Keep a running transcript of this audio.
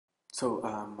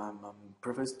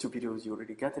Previous two videos, you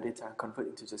already get the data, convert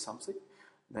into JSON,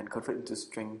 then convert into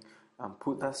string,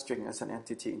 put that string as an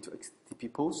entity into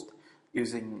HttpPost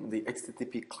using the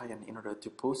HttpClient in order to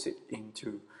post it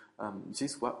into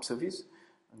this web service.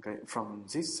 Okay, from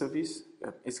this service,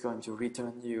 it's going to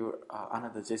return you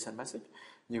another JSON message.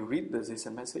 You read the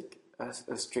JSON message as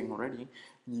a string already.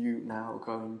 You now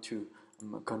going to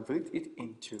convert it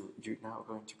into.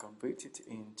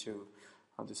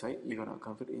 How to say? You're gonna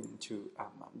convert it into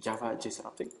Java JSON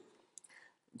object.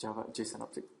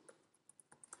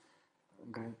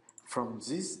 Okay. From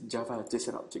this Java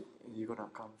JSON object, you're gonna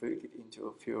convert it into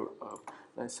a few,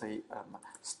 let's say,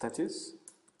 status.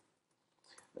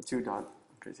 Two dot.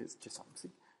 Okay, this is just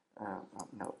something.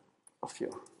 No, a few.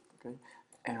 Okay,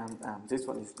 and this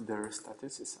one is the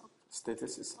status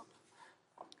is up.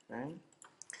 Okay.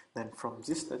 Then from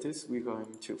this status, we're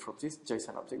going to, from this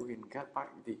JSON object, we can get back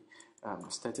the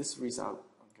status result.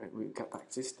 Okay, we get back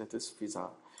this status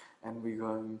result, and we're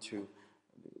going to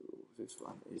this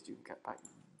one is you get back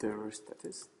their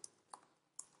status.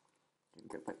 You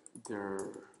get back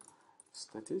their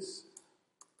status.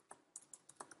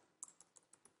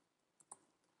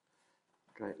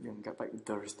 Okay, you can get back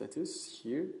their status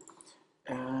here,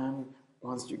 and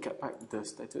once you get back the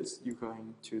status, you're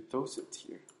going to toast it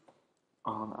here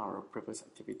on our previous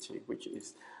activity, which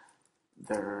is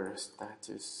their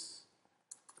status.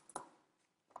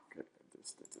 Okay, the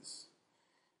status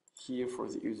here for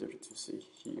the user to see.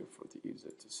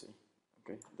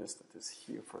 Okay, the status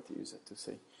here for the user to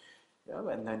see. Yeah,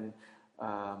 and then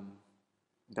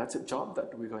that's a job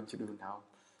that we're going to do now.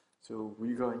 So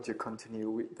we're going to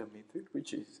continue with the method,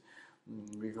 which is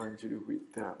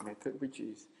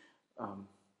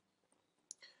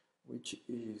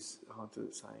how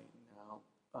to say now,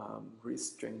 read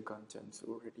string contents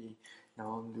already.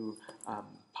 Now do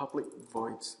public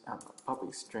voids,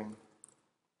 public string.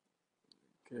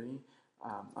 Okay,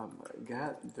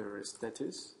 get the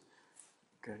status.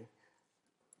 Okay,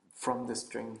 from the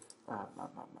string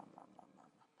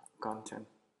content.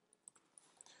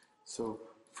 So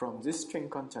from this string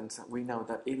contents, we know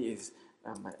that it is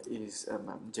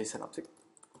JSON object.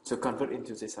 So convert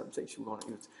into JSON object. We want to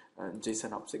use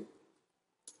JSON object.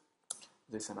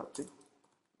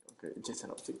 Okay, JSON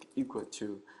object equal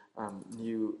to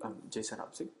new JSON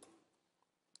object.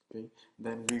 Okay,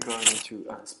 then we're going to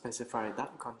specify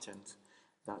that content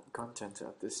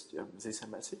of this JSON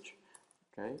message.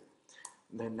 Okay,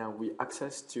 then now we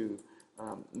access to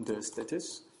the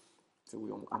status. So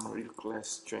I'm going to declare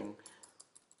string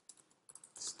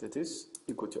status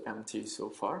equal to empty so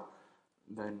far.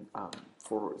 Then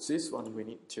for this one we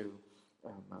need to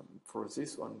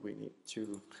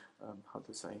how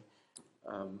to say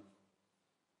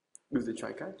do the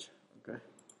try catch. Okay,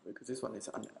 because this one is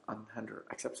unhandled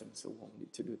exception, so we won't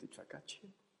need to do the try catch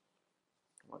here.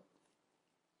 What?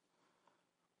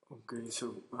 Okay,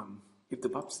 so if the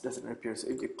bubs doesn't appear, so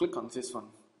if you click on this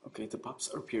one, okay, the bubs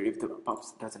appear. If the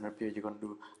bubs doesn't appear, you're gonna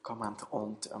do Command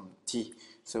Alt T.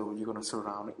 So you're gonna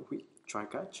surround it with try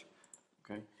catch.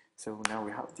 Okay, so now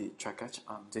we have the try catch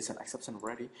JSON exception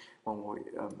ready. When we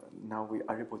now we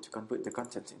are able to convert the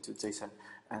content into JSON,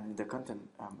 and the content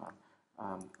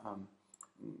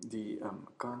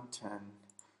content,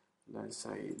 let's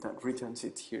say, that returns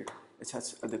it here. It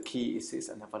has the key is this,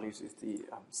 and the values is the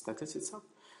status itself.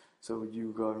 So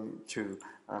you're going to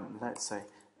let's say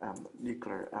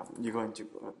declare. You're going to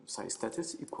say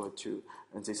status equal to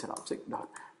JSON object dot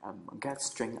get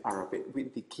string Arabic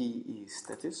with the key is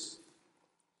status.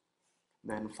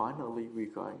 Then finally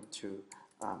we're going to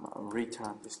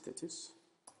return the status.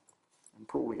 And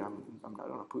probably I'm not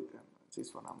gonna put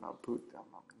this one. I'm not put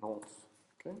north.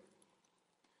 Okay.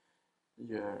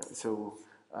 Yeah. So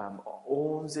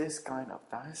all this kind of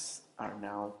tasks are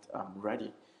now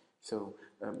ready. So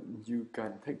you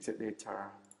can take the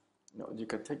data. You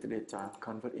can take the data,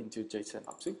 convert into JSON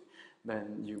object,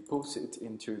 then you post it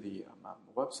into the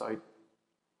website,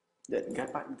 then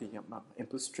get back the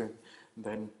input string,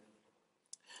 then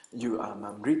you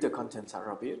read the contents out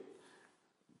of it.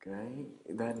 Okay,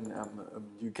 then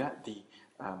you get the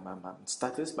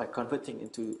status by converting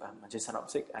into JSON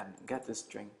object and get the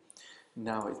string.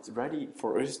 Now it's ready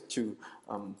for us to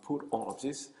put all of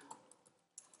this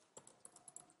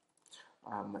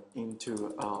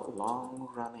into a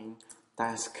long-running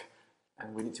task,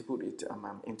 and we need to put it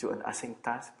into an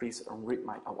AsyncTask. Please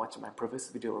watch my previous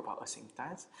video about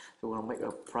AsyncTask. So we'll make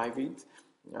a private.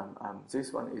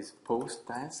 This one is post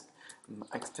task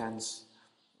extends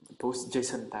post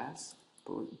JSON task.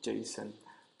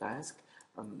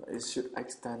 It should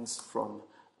extend from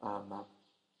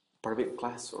private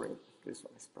class. Sorry, this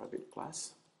one is private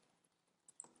class.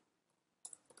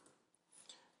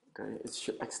 Okay, it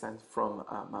should extend from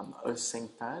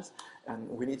AsyncTask, and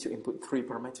we need to input 3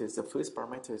 parameters. The first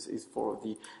parameters is for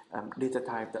the data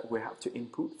type that we have to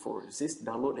input for this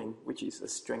downloading, which is a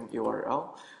string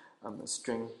URL, a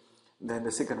string. Then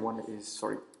the second one is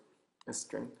a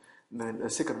string. Then the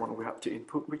second one we have to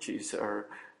input, which is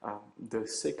the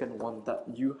second one that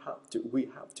we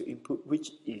have to input,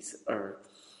 which is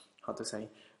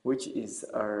which is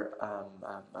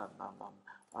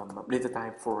data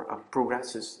type for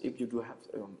progresses. If you do have,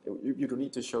 you do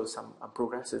need to show some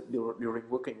progresses during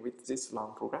working with this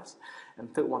long progress.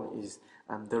 And third one is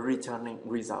the returning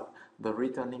result. The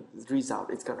returning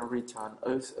result is gonna return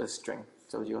us a string.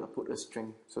 So you're gonna put a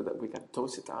string so that we can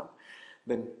toss it out.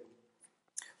 Then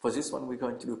for this one, we're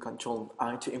going to do Control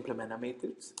I to implement a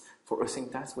method. For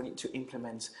AsyncTask, we need to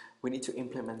implement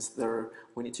the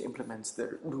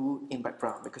do in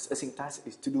background, because AsyncTask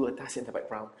is to do a task in the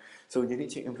background. So you need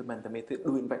to implement the method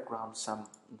do in background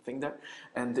something there.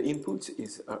 And the input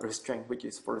is a string, which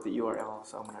is for the URL.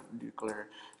 So I'm going to declare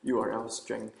URL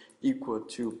string equal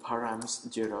to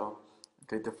params 0.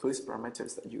 Okay, the first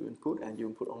parameters that you input, and you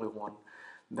input only 1.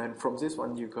 Then from this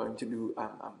one, you're going to do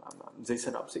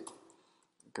JSONObject.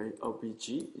 Okay,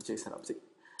 OBJ JSONObject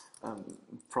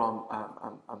from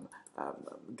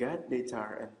get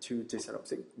data and to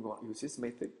JSONObject. We want to use this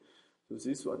method. So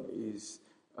this one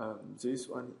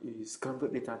is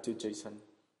convert data to JSON.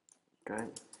 Okay,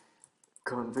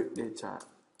 convert data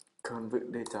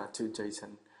to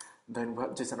JSON. Then we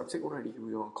have JSONObject already.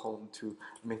 We want to call to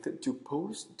method to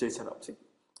post JSONObject.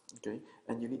 Okay,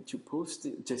 and you need to post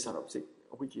the JSONObject,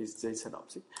 which is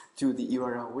JSONObject, to the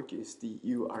URL, which is the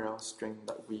URL string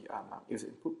that we used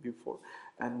input before.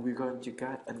 And we're going to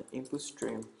get an input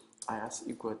string is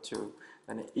equal to,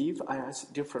 and if is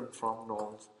different from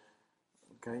null,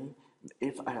 okay,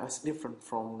 if is different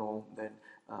from null, then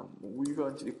we're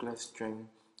going to declare string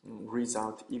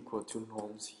result equal to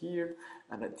nulls here,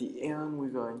 and at the end we're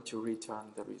going to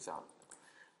return the result.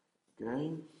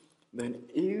 Okay. Then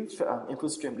if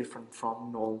input string different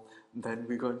from null, then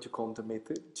we're going to call the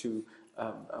method to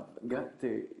get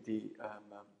the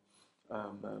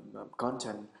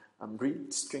content,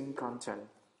 read string content,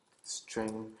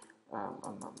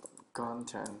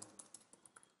 content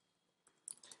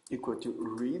equal to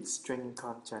read string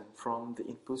content from the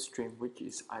input string, which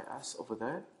is is over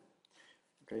there.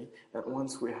 Okay, and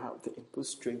once we have the input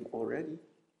string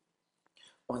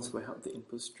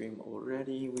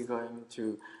already, we're going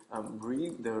to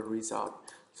read the result.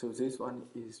 So this one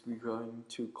is we're going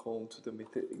to call to the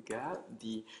method get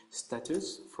the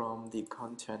status from the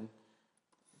content.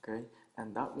 Okay,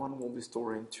 and that one will be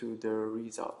stored into the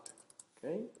result.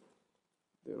 Okay,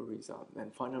 the result.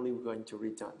 And finally, we're going to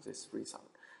return this result.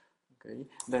 Okay,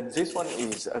 then this one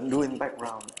is do in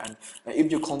background, and if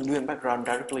you call do in background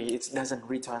directly, it doesn't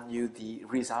return you the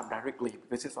result directly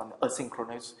because it's on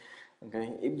asynchronous.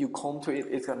 Okay, if you call to it,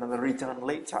 it's gonna return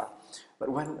later. But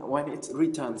when it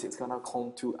returns, it's gonna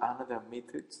call to another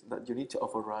method that you need to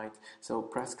override. So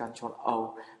press Ctrl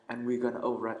O, and we're gonna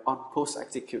override on post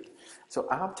execute. So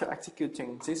after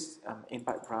executing this in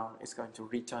background, it's going to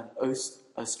return us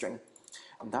a string,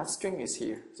 and that string is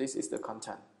here. This is the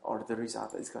content or the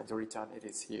result that is going to return. It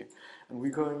is here, and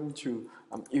we're going to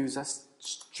use that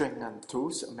string and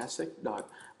toast message dot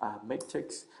make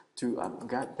text to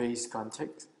get base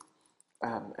context.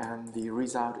 And the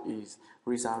result is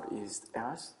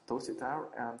as toast it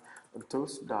out, and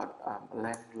toast dot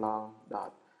length long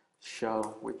dot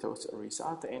show with toast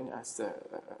result in as the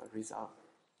result.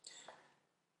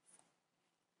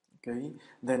 Okay,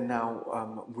 then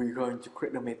now we're going to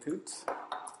create the methods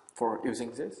for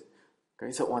using this.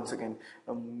 Okay, so once again,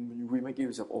 we make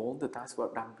use of all the tasks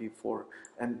we've done before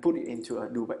and put it into a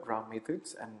do background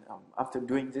methods. And after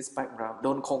doing this background,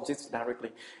 don't call this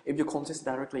directly. If you call this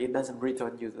directly, it doesn't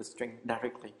return you the string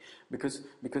directly because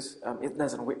it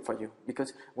doesn't wait for you.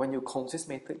 Because when you call this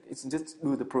method, it's just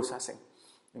do the processing.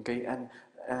 Okay, and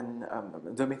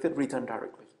the method return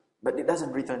directly, but it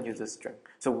doesn't return you the string.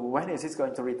 So when is it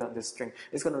going to return the string?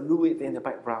 It's going to do it in the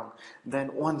background.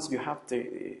 Then once you have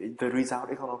the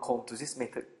result, it's going to call to this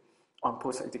method on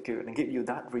post execute and give you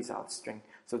that result string.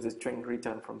 So the string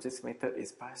returned from this method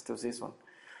is passed to this one.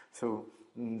 So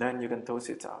then you can toss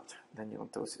it out.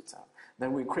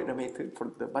 Then we create a method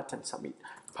for the button submit.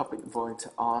 Public void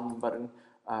on button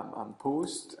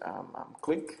post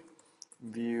click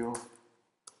view.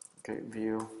 Okay,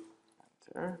 view.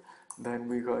 Enter. Then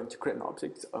we're going to create an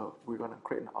object of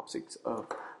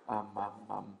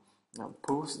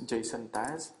post JSON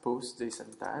task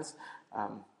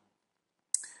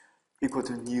equal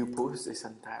to new post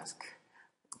JSON task.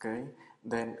 Okay,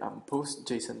 then post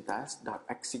JSON task dot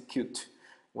execute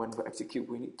when we execute,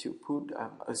 we need to put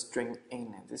a string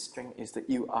in, and this string is the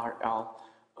URL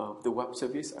of the web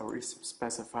service. I already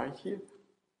specified here.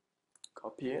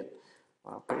 Copy it,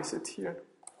 paste it here.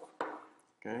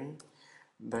 Okay,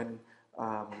 then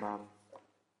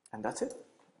and that's it.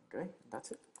 Okay,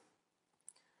 that's it.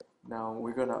 Now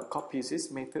we're gonna copy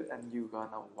this method and you're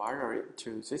gonna wire it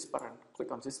to this button.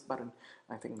 Click on this button.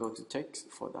 I think go to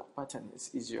text for that button.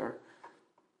 It's easier.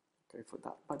 Okay, for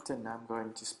that button, I'm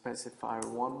going to specify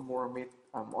one more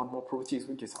properties,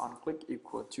 which is onClick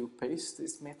equal to paste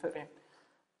this method in.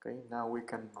 Okay, now we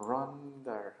can run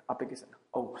the application.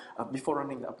 Oh, before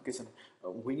running the application,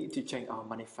 we need to change our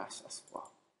manifest as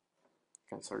well.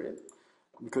 Cancel it,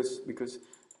 because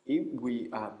if we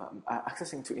are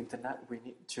accessing to internet, we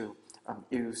need to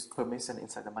use permission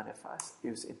inside the manifest.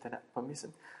 Use internet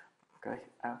permission. Okay,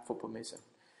 ask for permission.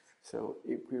 So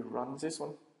if we run this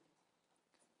one,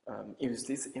 use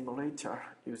this emulator.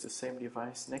 Use the same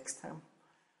device next time.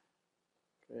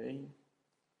 Okay.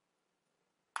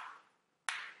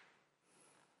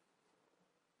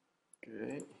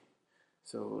 Okay,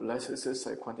 so let's just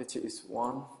say quantity is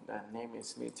 1, then name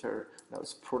is meter, now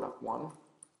it's product 1,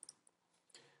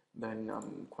 then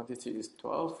quantity is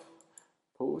 12,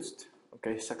 post,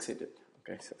 okay, succeeded,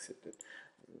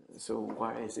 So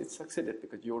why is it succeeded?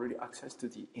 Because you already access to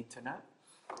the internet,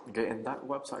 okay, and that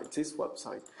website, this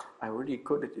website, I already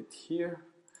coded it here,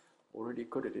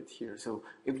 so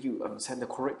if you send the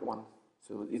correct one,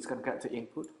 so it's going to get the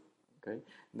input. Okay,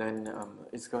 then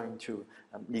it's going to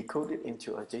decode it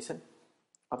into a JSON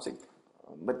object.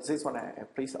 But this one I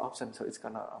placed the option, so it's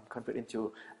gonna convert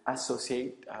into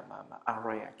associate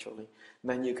array actually.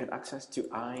 Then you can access to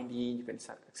ID, you can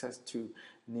access to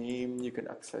name, you can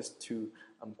access to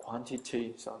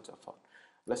quantity, so on and so forth.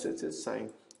 Let's just say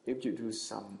if you do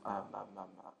some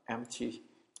empty,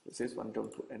 this one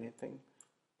don't put anything.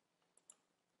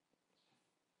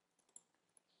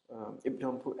 If you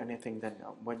don't put anything, then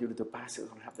when you do the pass, it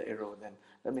will have the error. Then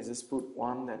let me just put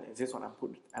 1. Then this one I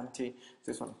put empty.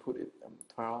 This one put it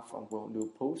 12, and we'll do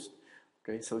post.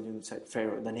 Okay, so you say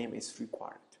fair. The name is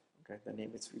required. Okay, the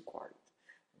name is required.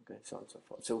 Okay, so on and so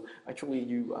forth. So actually,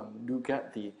 you do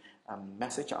get the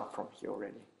message out from here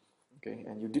already. Okay,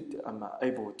 and you did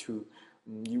able to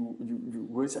you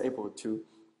was able to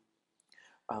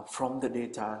from the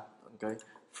data. Okay,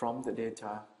 from the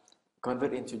data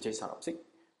convert into JSON object.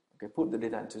 Okay, put the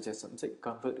data into JSON object,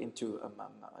 convert into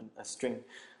a string,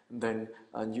 then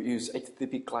you use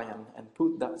HttpClient and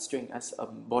put that string as a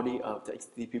body of the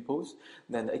HTTP post.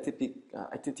 Then the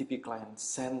HttpClient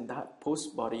send that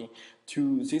post body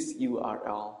to this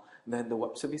URL. Then the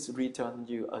web service return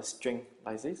you a string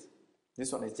like this.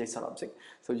 This one is JSON object,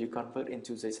 so you convert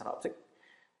into JSON object.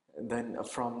 Then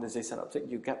from the JSON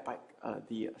object, you get back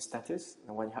the status.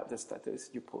 And when you have the status,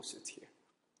 you post it here.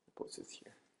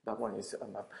 That one is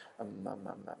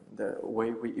the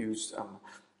way we use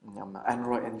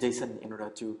Android and JSON in order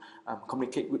to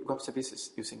communicate with web services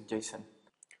using JSON.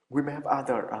 We may have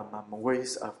other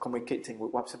ways of communicating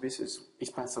with web services,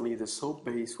 especially the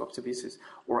SOAP-based web services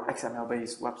or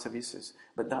XML-based web services.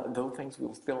 But those things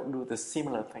will still do the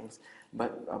similar things,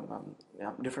 but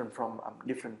different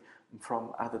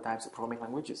from other types of programming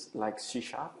languages like C#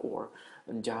 or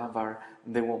Java.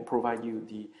 They won't provide you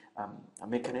the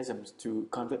mechanisms to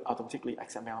convert automatically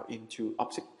XML into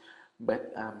object.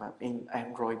 But in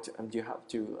Android, you have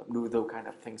to do those kind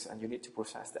of things, and you need to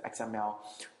process the XML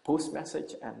post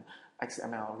message and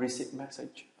XML receive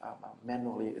message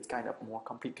manually. It's kind of more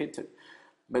complicated.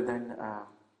 But then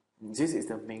this is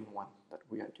the main one that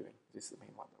we are doing. This is the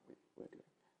main one.